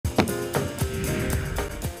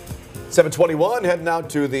721, heading out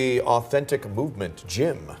to the Authentic Movement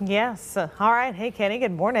Gym. Yes. All right. Hey, Kenny,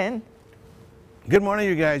 good morning. Good morning,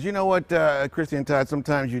 you guys. You know what, Christy and Todd,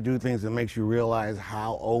 sometimes you do things that makes you realize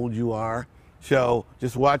how old you are. So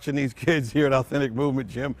just watching these kids here at Authentic Movement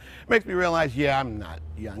Gym makes me realize, yeah, I'm not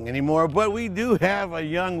young anymore, but we do have a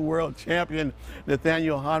young world champion,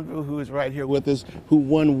 Nathaniel Hanvu, who is right here with us, who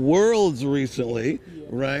won Worlds recently,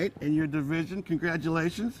 right, in your division.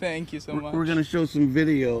 Congratulations. Thank you so much. We're going to show some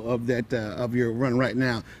video of that, of your run right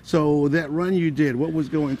now. So that run you did, what was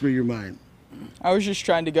going through your mind? I was just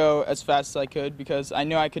trying to go as fast as I could because I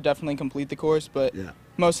knew I could definitely complete the course, but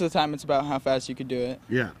most of the time it's about how fast you could do it.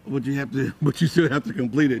 Yeah, but you still have to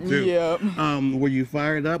complete it too. Yeah. Were you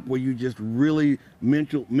fired up? Were you just really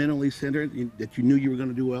mentally centered that you knew you were going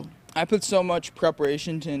to do well? I put so much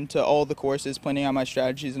preparation into all the courses, planning out my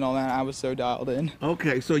strategies and all that. I was so dialed in.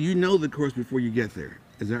 Okay, so you know the course before you get there.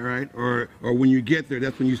 Is that right? Or when you get there,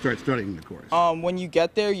 that's when you start studying the course? When you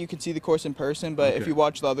get there, you can see the course in person, but if you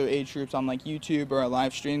watch the other age groups on like YouTube or a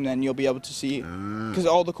live stream, then you'll be able to see, because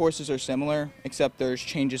all the courses are similar, except there's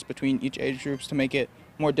changes between each age groups to make it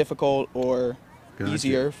more difficult or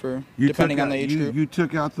easier for depending on the age group. You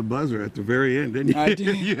took out the buzzer at the very end, didn't you? I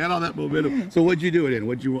did. You had all that momentum. So what'd you do it in?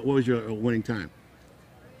 What was your winning time?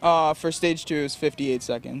 For stage 2, it was 58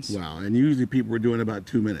 seconds. Wow, and usually people were doing about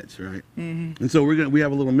 2 minutes, right? Mm-hmm. And so we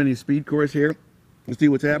have a little mini speed course here. Let's see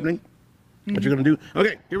what's happening. What you're gonna do?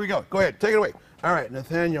 Okay, here we go. Go ahead, take it away. All right,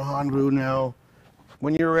 Nathaniel Hanvu now.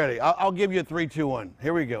 When you're ready, I'll give you a 3, 2, 1.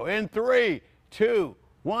 Here we go. In 3, 2,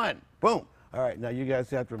 1, boom. All right, now you guys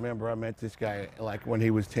have to remember I met this guy like when he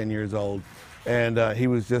was 10 years old, and he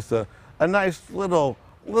was just a nice little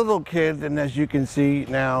kid, and as you can see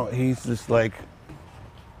now, he's just like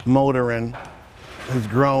motoring. He's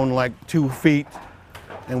grown like 2 feet,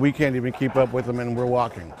 and we can't even keep up with him, and we're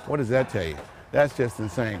walking. What does that tell you? That's just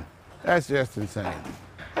insane. That's just insane.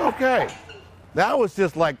 Okay, that was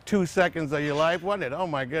just like 2 seconds of your life, wasn't it? Oh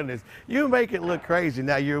my goodness, you make it look crazy.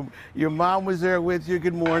 Now your mom was there with you.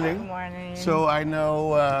 Good morning. Good morning. So I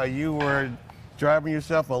know you were driving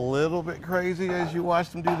yourself a little bit crazy as you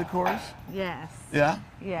watched them do the course? Yes. Yeah?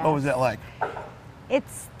 Yes. What was that like?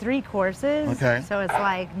 It's 3 courses, so it's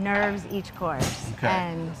like nerves each course. Okay.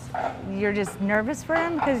 And you're just nervous for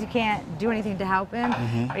him because you can't do anything to help him,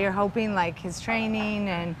 but you're hoping like his training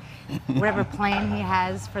and whatever plan he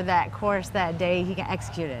has for that course that day, he can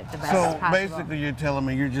execute it the best possible. So basically you're telling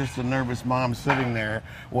me you're just a nervous mom sitting there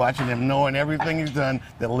watching him, knowing everything he's done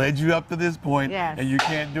that led you up to this point, and you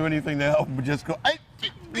can't do anything to help him but just go,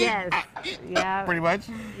 yes, yeah, pretty much.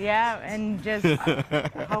 Yeah, and just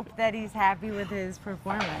hope that he's happy with his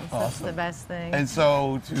performance. Awesome. That's the best thing. And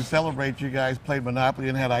so to celebrate, you guys played Monopoly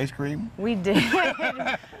and had ice cream? We did.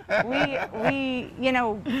 we you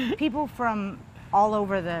know, people from all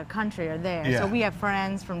over the country are there. So we have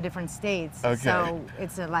friends from different states. Okay. So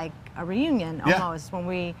it's like a reunion almost when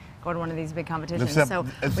we go to one of these big competitions. Except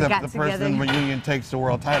the person in the reunion takes the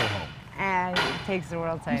world title home. And takes the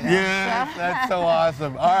world title. Yeah, that's so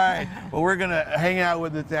awesome. All right, well, we're going to hang out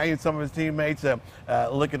with Nathaniel and some of his teammates,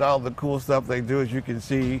 look at all the cool stuff they do. As you can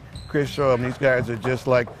see, Chris showed them, these guys are just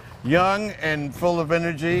like young and full of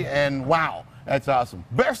energy, and wow, that's awesome.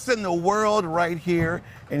 Best in the world right here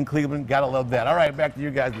in Cleveland. Gotta love that. All right, back to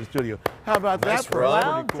you guys in the studio. How about that?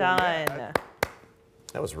 Well done.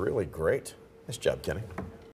 That was really great. Nice job, Kenny.